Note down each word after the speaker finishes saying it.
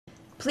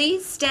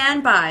Please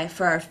stand by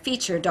for our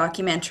feature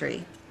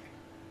documentary.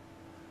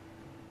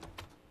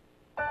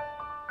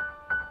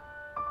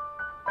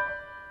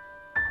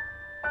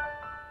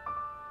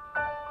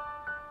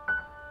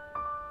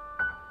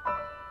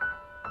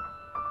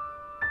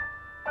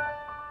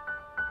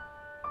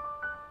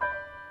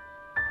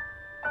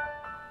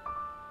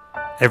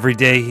 Every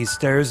day he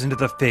stares into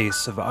the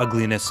face of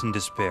ugliness and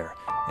despair,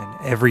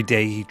 and every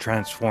day he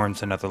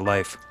transforms another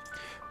life.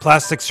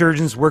 Plastic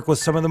surgeons work with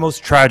some of the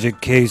most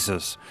tragic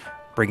cases,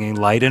 bringing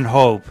light and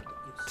hope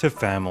to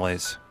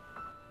families.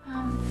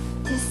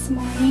 This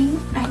morning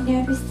I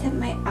noticed that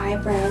my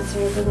eyebrows are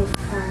a little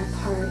far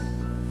apart.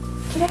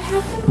 Could I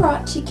have them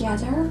brought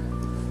together?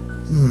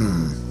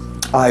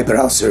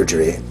 Eyebrow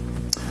surgery.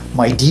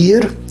 My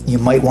dear, you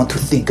might want to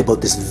think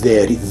about this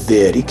very,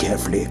 very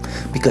carefully,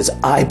 because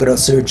eyebrow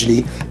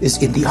surgery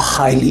is in the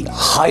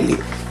highly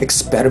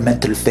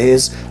experimental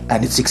phase,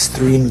 and it's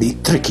extremely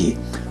tricky.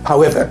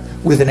 However,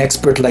 with an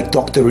expert like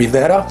Dr.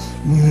 Rivera,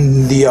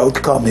 the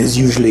outcome is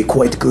usually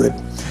quite good.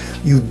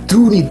 You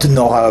do need to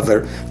know,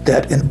 however,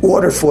 that in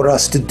order for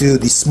us to do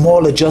the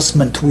small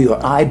adjustment to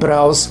your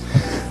eyebrows,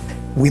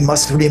 we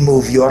must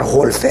remove your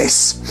whole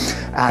face.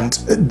 And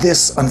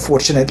this,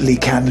 unfortunately,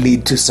 can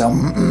lead to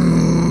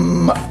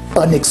some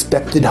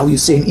unexpected, how you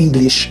say in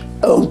English,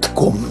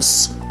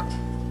 outcomes.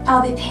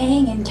 I'll be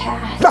paying in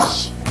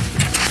cash.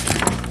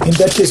 In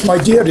that case, my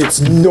dear, it's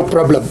no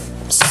problem.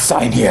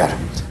 Sign here.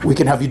 We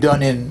can have you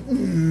done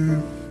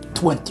in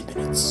 20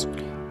 minutes.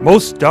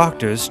 Most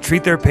doctors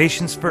treat their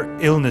patients for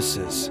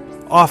illnesses.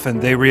 Often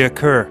they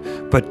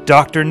reoccur, but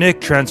Dr.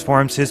 Nick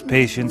transforms his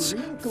patients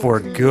for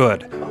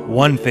good,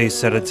 one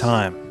face at a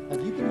time.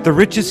 The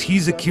riches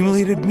he's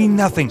accumulated mean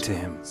nothing to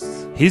him.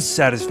 His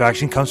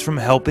satisfaction comes from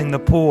helping the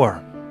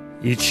poor.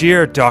 Each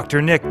year,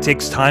 Dr. Nick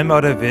takes time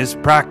out of his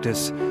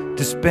practice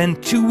to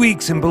spend 2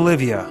 weeks in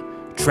Bolivia,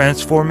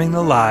 transforming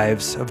the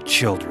lives of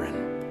children.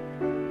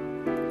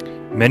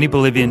 Many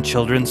Bolivian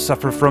children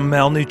suffer from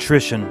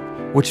malnutrition,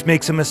 which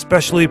makes them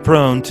especially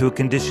prone to a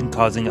condition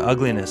causing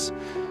ugliness.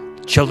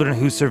 Children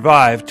who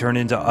survive turn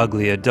into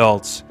ugly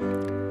adults.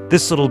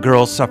 This little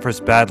girl suffers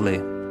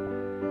badly.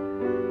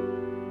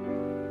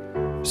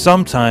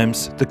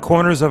 Sometimes the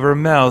corners of her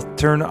mouth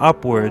turn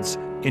upwards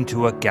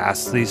into a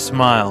ghastly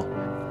smile.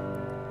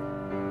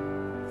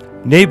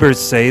 Neighbors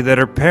say that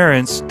her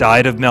parents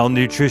died of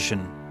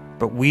malnutrition,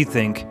 but we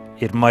think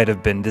it might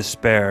have been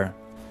despair.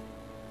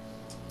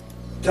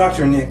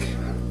 Dr. Nick,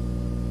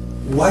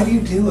 why do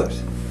you do it?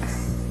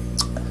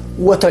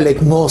 What I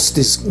like most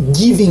is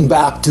giving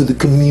back to the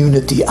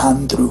community,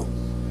 Andru.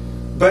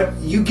 But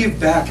you give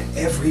back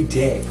every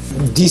day.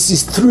 This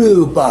is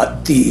true,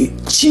 but the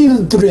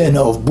children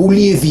of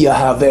Bolivia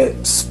have a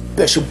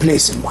special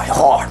place in my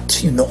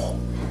heart, you know.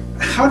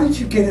 How did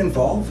you get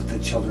involved with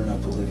the children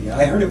of Bolivia?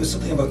 I heard it was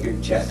something about your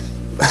jet.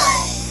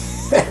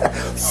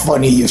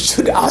 Funny you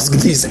should ask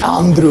this,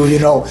 Andru. You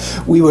know,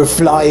 we were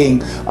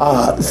flying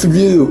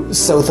through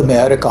South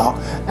America,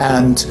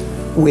 and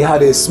we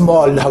had a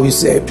small, how you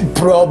say,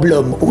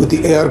 problem with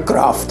the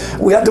aircraft.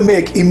 We had to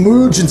make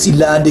emergency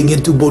landing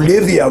into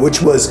Bolivia,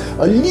 which was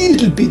a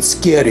little bit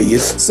scary.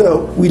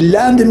 So we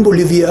land in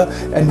Bolivia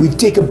and we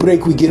take a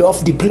break. We get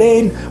off the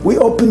plane. We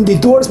open the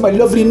doors. My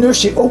lovely nurse,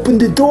 she opened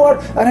the door,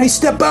 and I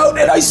step out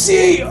and I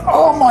see,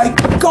 oh my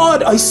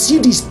God, I see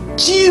these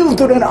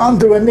children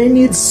under, and they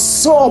need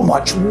so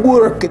much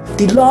work.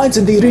 The lines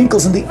and the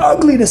wrinkles and the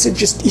ugliness,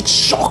 it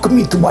shocked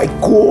me to my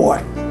core.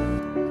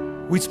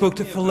 We spoke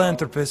to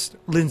philanthropist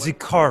Lindsay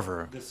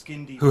Carver,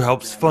 who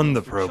helps fund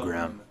the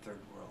program.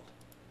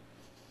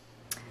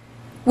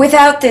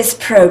 Without this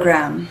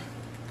program,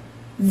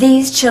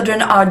 these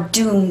children are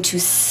doomed to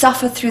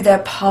suffer through their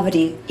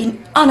poverty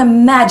in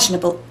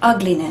unimaginable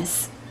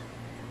ugliness.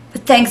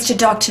 But thanks to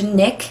Dr.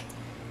 Nick,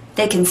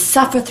 they can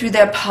suffer through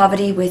their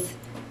poverty with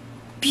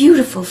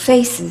beautiful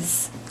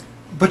faces.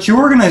 But your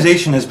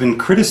organization has been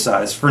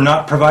criticized for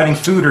not providing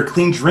food or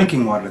clean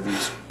drinking water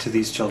to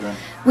these children.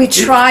 We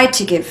tried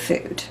to give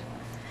food,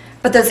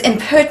 but those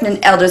impertinent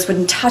elders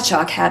wouldn't touch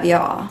our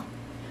caviar.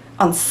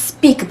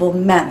 Unspeakable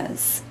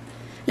manners.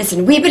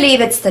 Listen, we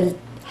believe it's the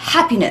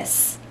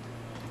happiness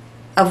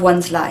of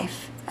one's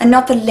life and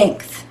not the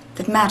length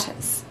that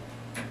matters.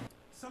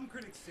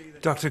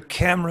 Dr.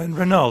 Cameron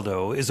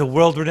Ronaldo is a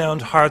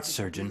world-renowned heart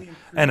surgeon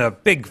and a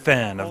big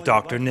fan of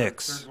Dr.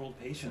 Nick's.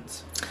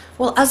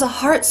 Well, as a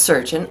heart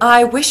surgeon,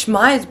 I wish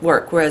my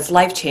work were as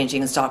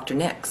life-changing as Dr.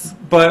 Nick's.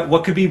 But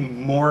what could be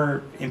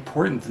more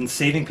important than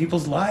saving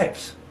people's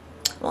lives?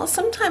 Well,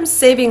 sometimes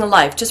saving a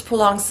life just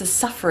prolongs the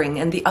suffering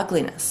and the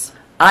ugliness.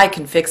 I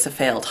can fix a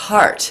failed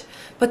heart,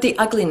 but the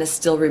ugliness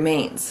still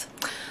remains.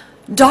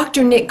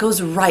 Dr. Nick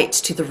goes right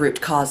to the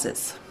root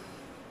causes.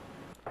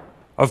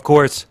 Of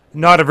course,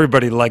 not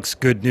everybody likes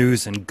good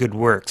news and good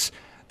works.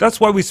 That's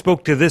why we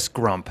spoke to this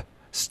grump,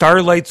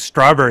 Starlight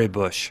Strawberry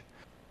Bush.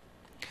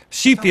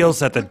 She feels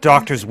that the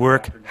doctor's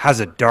work has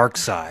a dark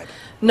side.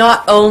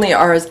 Not only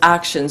are his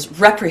actions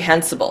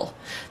reprehensible,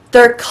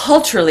 they're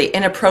culturally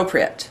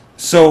inappropriate.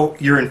 So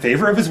you're in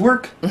favor of his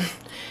work?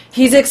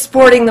 He's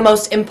exporting the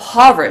most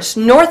impoverished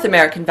North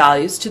American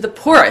values to the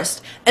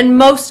poorest and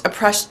most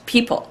oppressed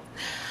people.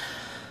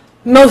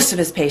 Most of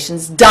his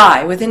patients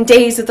die within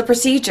days of the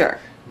procedure.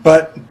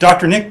 But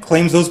Dr. Nick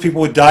claims those people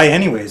would die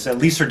anyways. At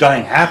least they're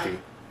dying happy.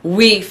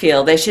 We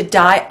feel they should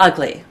die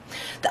ugly.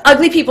 The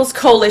Ugly People's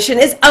Coalition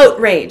is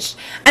outraged,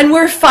 and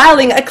we're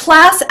filing a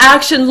class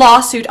action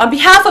lawsuit on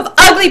behalf of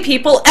ugly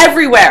people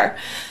everywhere.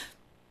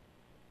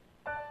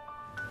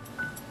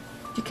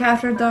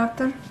 Decatur,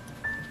 doctor?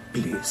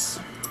 Please.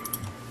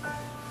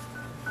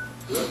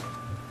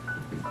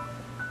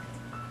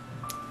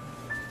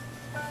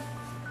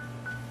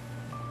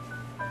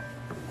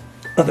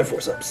 Other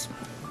forceps.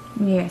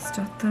 Yes,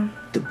 doctor.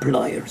 The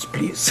pliers,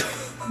 please.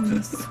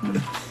 This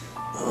one.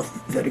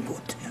 Oh, very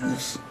good.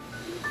 Yes.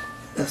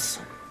 Yes.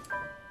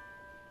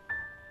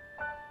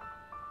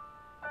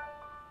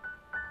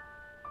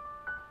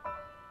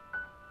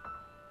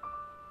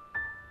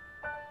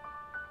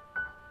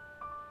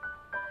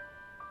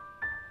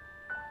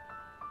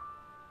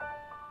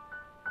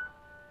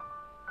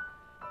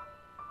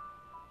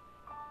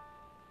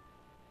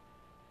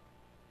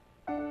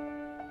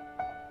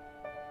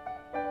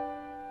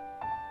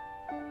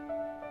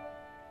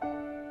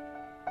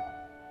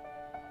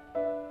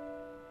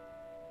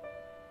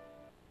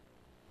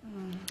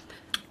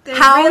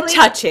 How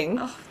touching.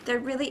 Oh, there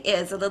really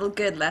is a little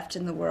good left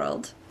in the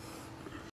world.